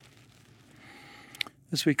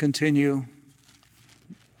As we continue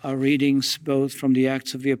our readings both from the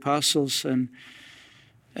Acts of the Apostles and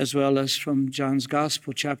as well as from John's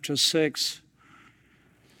Gospel, chapter 6,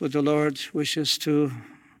 what the Lord wishes to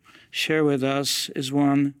share with us is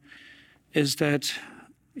that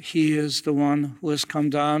He is the one who has come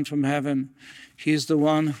down from heaven. He is the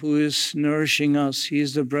one who is nourishing us. He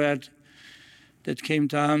is the bread that came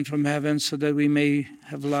down from heaven so that we may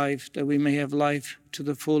have life, to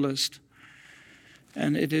the fullest.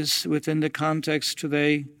 And it is within the context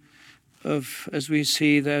today of, as we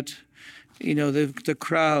see that, the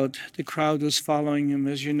crowd was following him.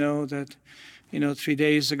 As you know, that, 3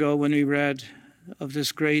 days ago when we read of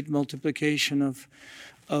this great multiplication of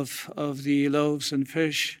the loaves and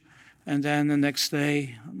fish, and then the next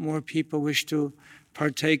day, more people wish to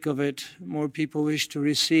partake of it. More people wish to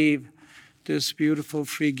receive this beautiful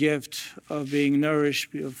free gift of being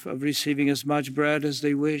nourished, of receiving as much bread as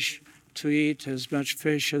they wish to eat, as much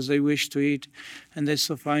fish as they wish to eat. And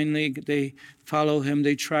so finally they follow him,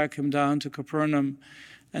 they track him down to Capernaum.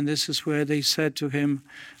 And this is where they said to him,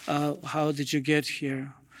 how did you get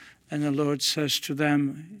here? And the Lord says to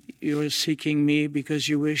them, you are seeking me because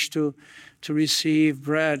you wish to receive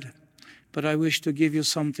bread. But I wish to give you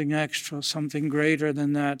something extra, something greater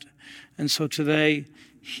than that. And so today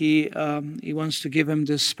he wants to give him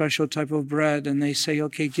this special type of bread. And they say,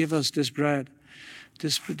 okay, give us this bread.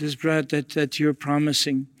 This bread that you're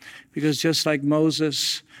promising. Because just like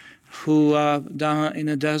Moses, who down in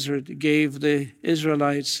the desert gave the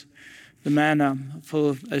Israelites the manna,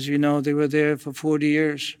 as you know, they were there for 40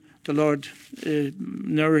 years. The Lord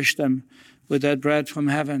nourished them with that bread from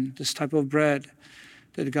heaven, this type of bread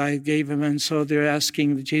that God gave him. And so they're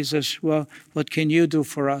asking Jesus, well, what can you do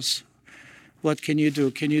for us? What can you do?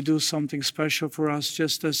 Can you do something special for us,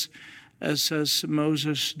 just as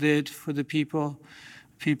Moses did for the people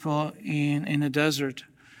in the desert?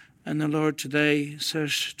 And the Lord today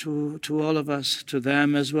says to all of us, to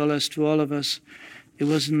them as well as to all of us, it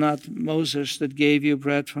was not Moses that gave you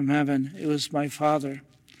bread from heaven. It was my Father,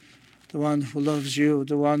 the one who loves you,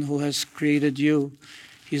 the one who has created you.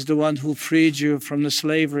 He's the one who freed you from the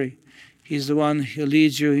slavery. He's the one who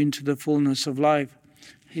leads you into the fullness of life.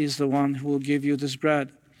 He's the one who will give you this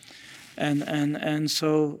bread. And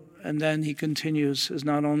then he continues, is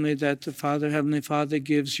not only that the Heavenly Father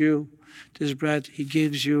gives you this bread, he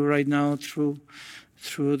gives you right now through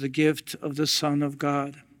the gift of the Son of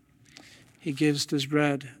God. He gives this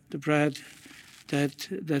bread, the bread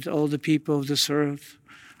that all the people of this earth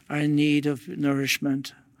are in need of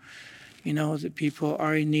nourishment. The people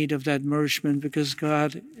are in need of that nourishment because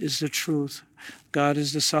God is the truth. God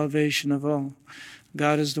is the salvation of all.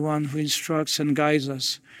 God is the one who instructs and guides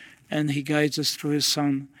us, and he guides us through his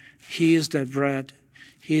Son. He is that bread.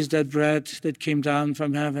 He is that bread that came down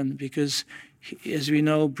from heaven because, as we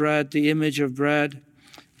know, bread, the image of bread,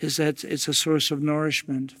 is that it's a source of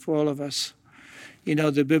nourishment for all of us.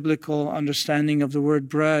 The biblical understanding of the word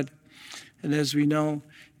bread, and as we know,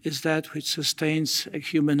 is that which sustains a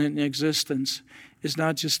human in existence. It's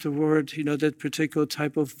not just a word, that particular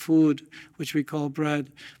type of food which we call bread,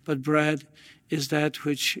 but bread is that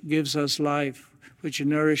which gives us life, which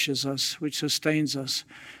nourishes us, which sustains us.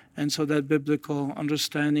 And so that biblical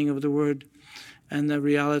understanding of the word and the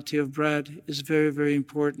reality of bread is very, very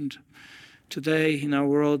important. Today in our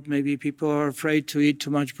world, maybe people are afraid to eat too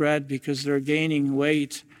much bread because they're gaining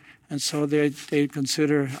weight. And so they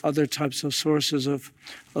consider other types of sources of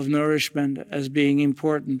nourishment as being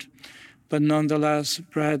important. But nonetheless,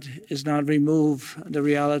 bread is not remove the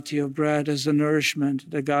reality of bread as the nourishment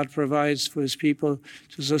that God provides for his people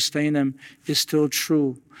to sustain them is still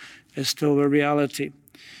true, is still a reality.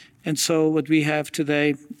 And so what we have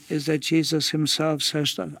today is that Jesus himself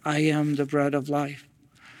says that I am the bread of life.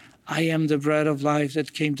 I am the bread of life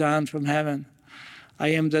that came down from heaven. I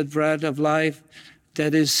am that bread of life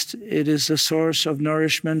it is the source of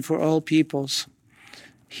nourishment for all peoples.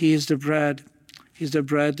 He is the bread. He's the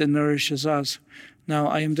bread that nourishes us. Now,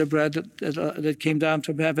 I am the bread that came down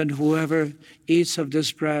from heaven. Whoever eats of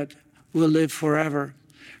this bread will live forever.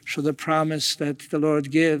 So the promise that the Lord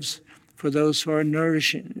gives for those who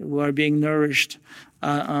are being nourished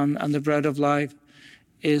on the bread of life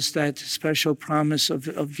is that special promise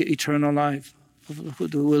of eternal life.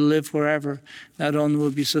 Who will live forever, not only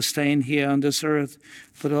will be sustained here on this earth,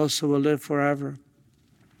 but also will live forever.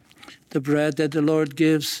 The bread that the Lord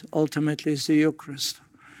gives ultimately is the Eucharist.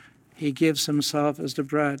 He gives himself as the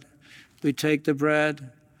bread. We take the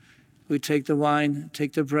bread, we take the wine,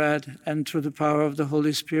 take the bread, and through the power of the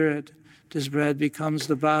Holy Spirit, this bread becomes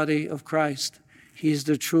the body of Christ. He is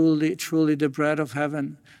truly the bread of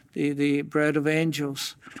heaven, the bread of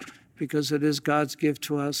angels, because it is God's gift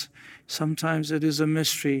to us. Sometimes it is a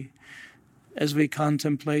mystery as we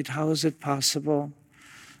contemplate how is it possible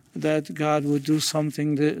that God would do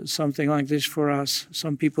something like this for us.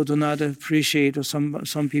 Some people do not appreciate, or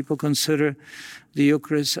some people consider the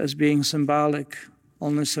Eucharist as being symbolic,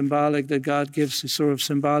 only symbolic, that God gives a sort of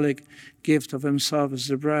symbolic gift of himself as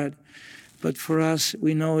the bread. But for us,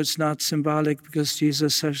 we know it's not symbolic because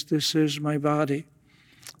Jesus says, this is my body.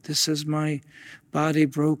 This is my body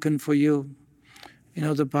broken for you. You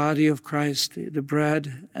know, the body of Christ, the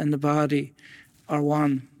bread and the body are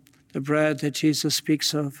one. The bread that Jesus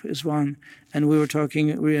speaks of is one. And we're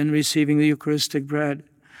receiving the Eucharistic bread.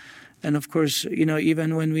 And of course, you know,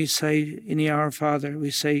 even when we say in the Our Father, we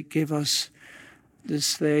say, give us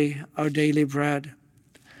this day our daily bread,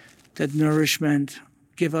 that nourishment.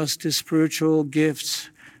 Give us the spiritual gifts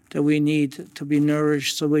that we need to be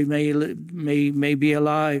nourished so we may be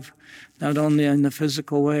alive, not only in the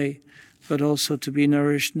physical way, but also to be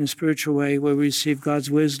nourished in a spiritual way where we receive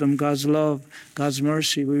God's wisdom, God's love, God's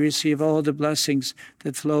mercy. We receive all the blessings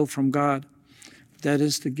that flow from God. That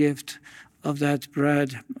is the gift of that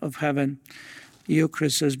bread of heaven. The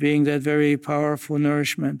Eucharist, as being that very powerful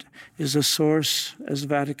nourishment, is a source, as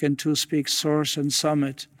Vatican II speaks, source and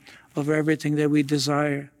summit of everything that we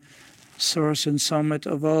desire, source and summit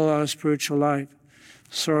of all our spiritual life,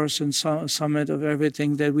 source and summit of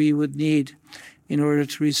everything that we would need in order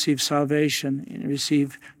to receive salvation, and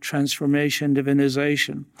receive transformation,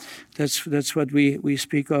 divinization. That's what we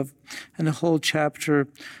speak of. And the whole chapter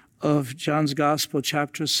of John's Gospel,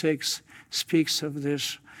 chapter 6, speaks of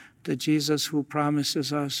this, that Jesus who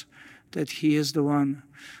promises us that he is the one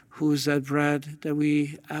who is that bread that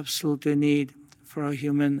we absolutely need for our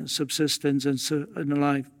human subsistence and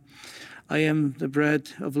life. I am the bread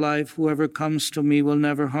of life. Whoever comes to me will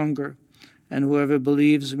never hunger, and whoever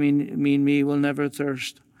believes in me will never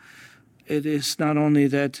thirst. It is not only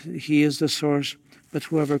that he is the source, but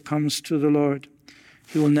whoever comes to the Lord,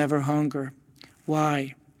 he will never hunger.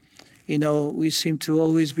 Why? You know, we seem to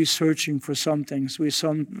always be searching for some things. We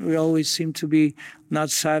always seem to be not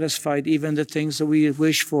satisfied, even the things that we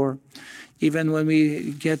wish for. Even when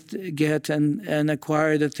we get and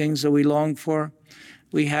acquire the things that we long for,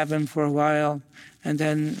 we have them for a while, and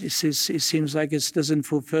then it seems like it doesn't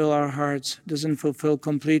fulfill our hearts, doesn't fulfill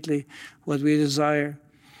completely what we desire.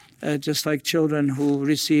 Just like children who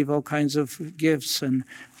receive all kinds of gifts and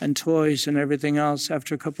toys and everything else,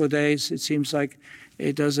 after a couple of days, it seems like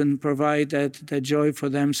it doesn't provide that joy for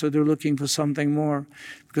them, so they're looking for something more.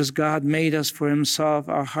 Because God made us for himself.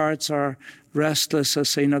 Our hearts are restless, as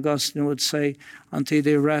St. Augustine would say, until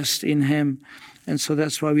they rest in him. And so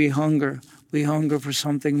that's why we hunger. We hunger for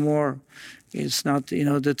something more. It's not, you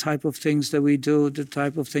know, the type of things that we do, the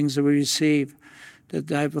type of things that we receive, the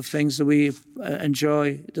type of things that we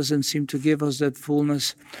enjoy. It doesn't seem to give us that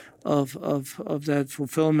fullness of that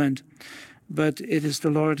fulfillment. But it is the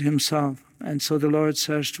Lord himself. And so the Lord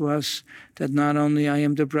says to us that not only I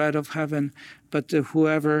am the bread of heaven, but that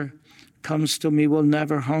whoever comes to me will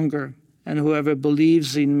never hunger, and whoever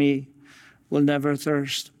believes in me will never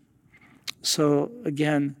thirst. So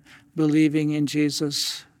again, believing in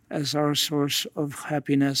Jesus as our source of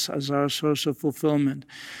happiness, as our source of fulfillment,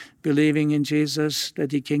 believing in Jesus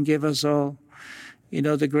that he can give us all. You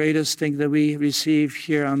know, the greatest thing that we receive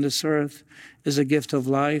here on this earth is a gift of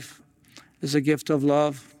life, is a gift of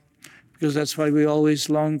love, because that's why we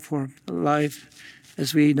always long for life.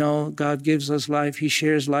 As we know, God gives us life. He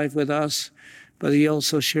shares life with us, but he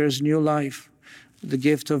also shares new life, the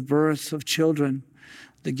gift of birth of children,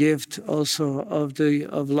 the gift also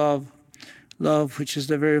of love, which is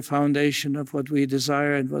the very foundation of what we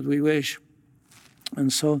desire and what we wish.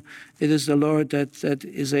 And so it is the Lord that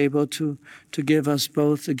is able to give us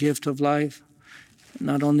both the gift of life,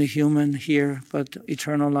 not only human here, but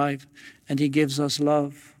eternal life. And he gives us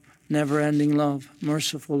love, never-ending love,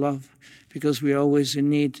 merciful love, because we are always in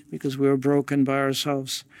need, because we are broken by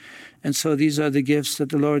ourselves. And so these are the gifts that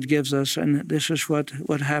the Lord gives us. And this is what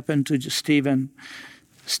happened to Stephen.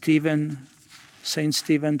 Saint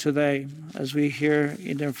Stephen today, as we hear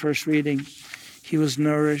in our first reading, he was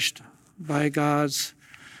nourished by God's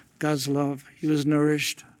love. He was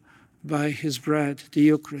nourished by his bread, the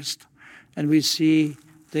Eucharist. And we see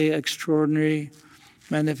the extraordinary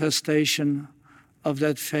manifestation of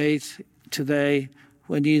that faith today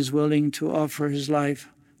when he is willing to offer his life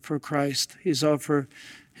for Christ. He's offered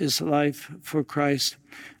his life for Christ.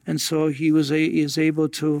 And so he is able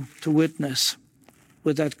to witness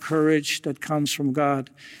with that courage that comes from God,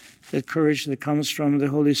 that courage that comes from the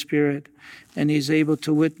Holy Spirit. And he's able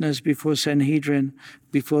to witness before Sanhedrin,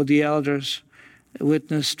 before the elders,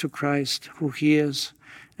 witness to Christ, who he is.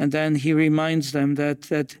 And then he reminds them that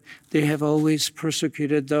they have always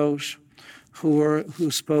persecuted those who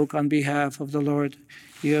spoke on behalf of the Lord.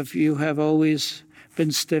 You have always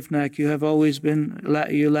been stiff-necked.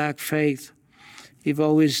 You lack faith. You've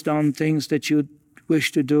always done things that you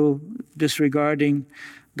wish to do, disregarding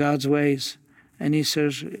God's ways. And he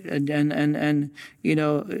says, and you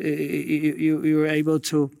know, you're able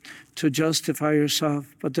to justify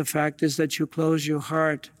yourself, but the fact is that you close your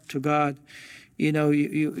heart to God. You know,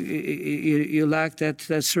 you lack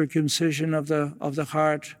that circumcision of the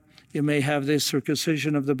heart. You may have this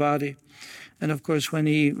circumcision of the body. And of course, when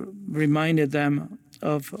he reminded them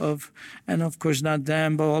and of course not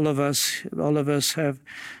them, but all of us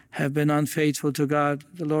have been unfaithful to God.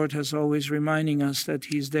 The Lord has always reminding us that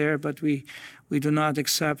he's there, but we do not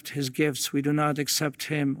accept his gifts. We do not accept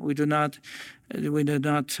him. We do not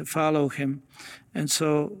follow him. And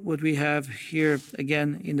so what we have here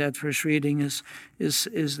again in that first reading is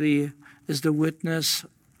the witness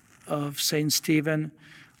of Saint Stephen,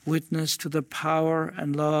 witness to the power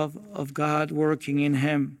and love of God working in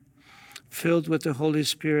him. Filled with the Holy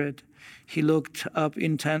Spirit, he looked up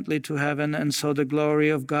intently to heaven and saw the glory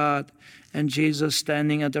of God and Jesus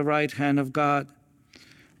standing at the right hand of God.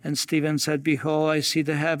 And Stephen said, "Behold, I see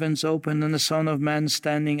the heavens open and the Son of Man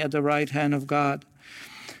standing at the right hand of God."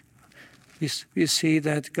 We see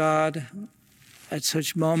that God, at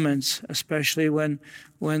such moments, especially when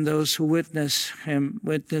those who witness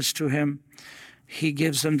to him, he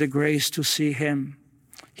gives them the grace to see him.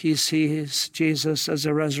 He sees Jesus as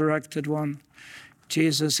a resurrected one,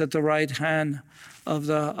 Jesus at the right hand of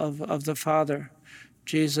the Father,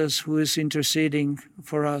 Jesus who is interceding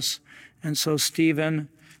for us. And so Stephen,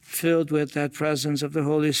 filled with that presence of the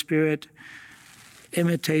Holy Spirit,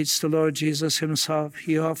 imitates the Lord Jesus himself.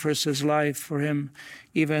 He offers his life for him,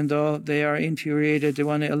 even though they are infuriated. They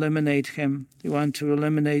want to eliminate him. They want to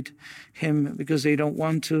eliminate him because they don't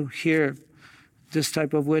want to hear this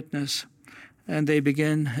type of witness. And they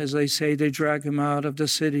begin, as they say, they drag him out of the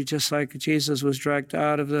city, just like Jesus was dragged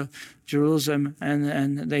out of the Jerusalem,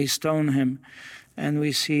 and they stone him. And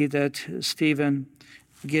we see that Stephen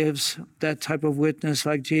gives that type of witness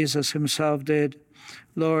like Jesus himself did.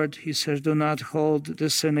 Lord, he says, do not hold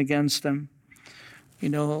this sin against them. You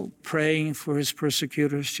know, praying for his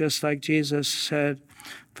persecutors, just like Jesus said,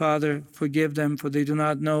 Father, forgive them, for they do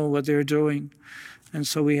not know what they're doing. And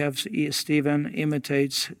so we have Stephen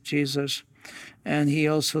imitates Jesus. And he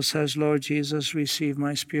also says, Lord Jesus, receive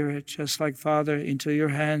my spirit. Just like, Father, into your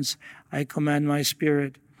hands I commend my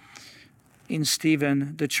spirit. In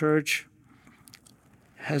Stephen, the church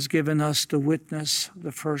has given us the witness,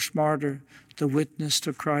 the first martyr, the witness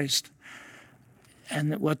to Christ.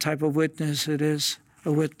 And what type of witness it is?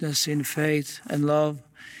 A witness in faith and love,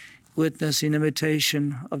 witness in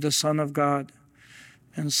imitation of the Son of God.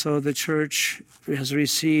 And so the church has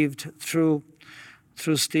received through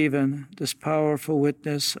Stephen this powerful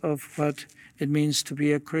witness of what it means to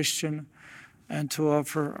be a Christian and to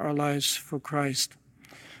offer our lives for Christ.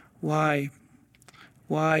 Why?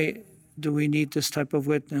 Why do we need this type of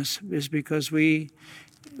witness? It's because we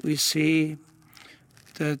see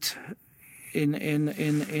that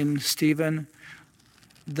in Stephen,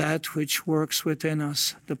 that which works within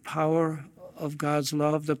us, the power of God's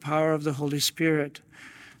love, the power of the Holy Spirit,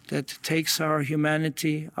 that takes our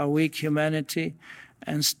humanity, our weak humanity,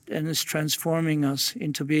 and is transforming us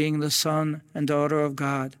into being the son and daughter of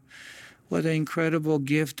God. What an incredible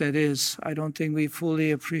gift that is. I don't think we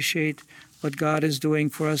fully appreciate what God is doing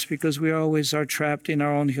for us because we always are trapped in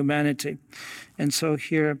our own humanity. And so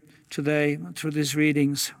here today, through these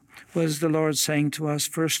readings, what is the Lord saying to us?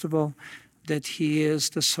 First of all, that he is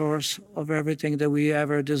the source of everything that we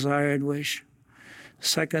ever desire and wish.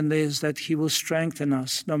 Secondly is that he will strengthen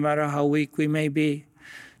us, no matter how weak we may be,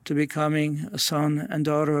 to becoming a son and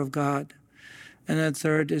daughter of God. And then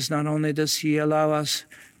third is not only does he allow us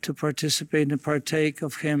to participate and partake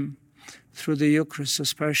of him through the Eucharist,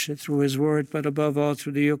 especially through his word, but above all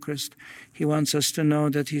through the Eucharist, he wants us to know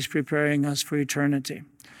that he's preparing us for eternity,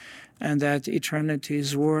 and that eternity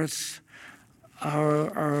is worth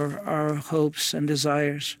our hopes and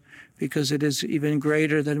desires, because it is even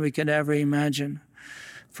greater than we can ever imagine.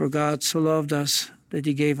 For God so loved us that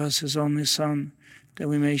he gave us his only Son, that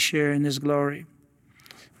we may share in his glory.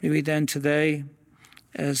 May we then today,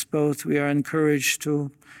 as both we are encouraged to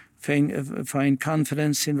find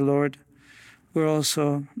confidence in the Lord, we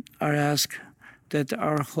also are asked that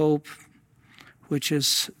our hope, which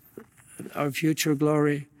is our future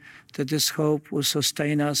glory, that this hope will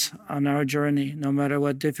sustain us on our journey, no matter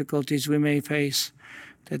what difficulties we may face,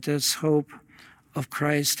 that this hope of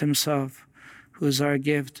Christ himself, who is our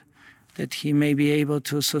gift, that He may be able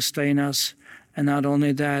to sustain us, and not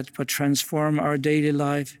only that, but transform our daily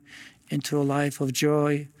life into a life of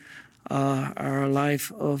joy, our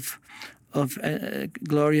life of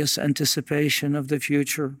glorious anticipation of the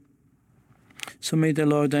future. So may the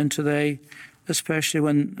Lord then today, especially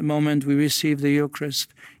when the moment we receive the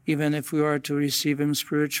Eucharist, even if we are to receive Him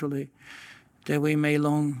spiritually, that we may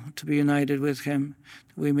long to be united with Him,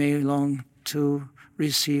 that we may long to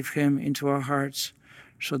receive Him into our hearts,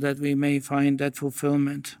 so that we may find that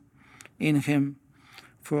fulfillment in Him.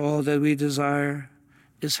 For all that we desire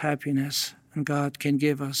is happiness, and God can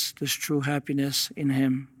give us this true happiness in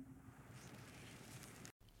Him.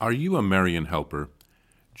 Are you a Marian helper?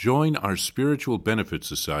 Join our Spiritual Benefit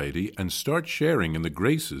Society and start sharing in the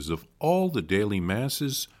graces of all the daily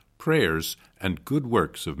masses, prayers, and good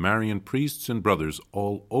works of Marian priests and brothers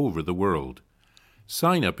all over the world.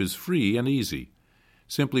 Sign up is free and easy.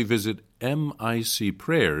 Simply visit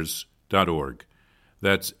micprayers.org.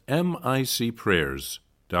 That's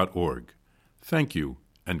micprayers.org. Thank you,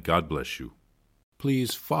 and God bless you.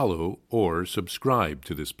 Please follow or subscribe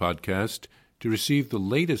to this podcast to receive the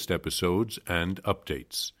latest episodes and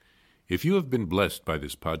updates. If you have been blessed by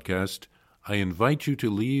this podcast, I invite you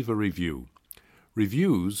to leave a review.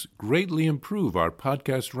 Reviews greatly improve our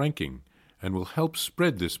podcast ranking and will help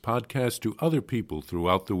spread this podcast to other people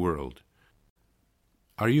throughout the world.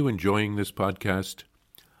 Are you enjoying this podcast?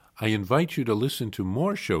 I invite you to listen to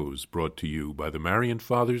more shows brought to you by the Marian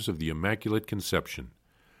Fathers of the Immaculate Conception.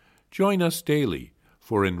 Join us daily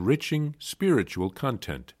for enriching spiritual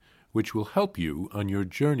content, which will help you on your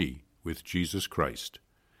journey with Jesus Christ.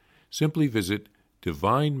 Simply visit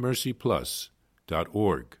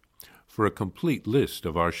DivineMercyPlus.org for a complete list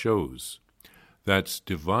of our shows. That's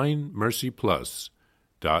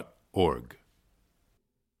DivineMercyPlus.org.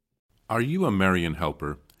 Are you a Marian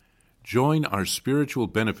helper? Join our Spiritual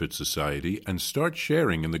Benefit Society and start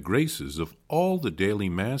sharing in the graces of all the daily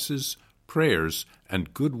masses, prayers,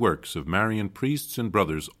 and good works of Marian priests and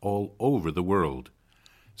brothers all over the world.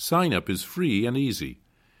 Sign up is free and easy.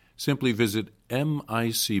 Simply visit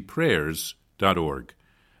micprayers.org.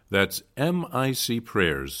 That's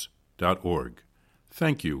micprayers.org.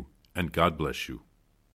 Thank you, and God bless you.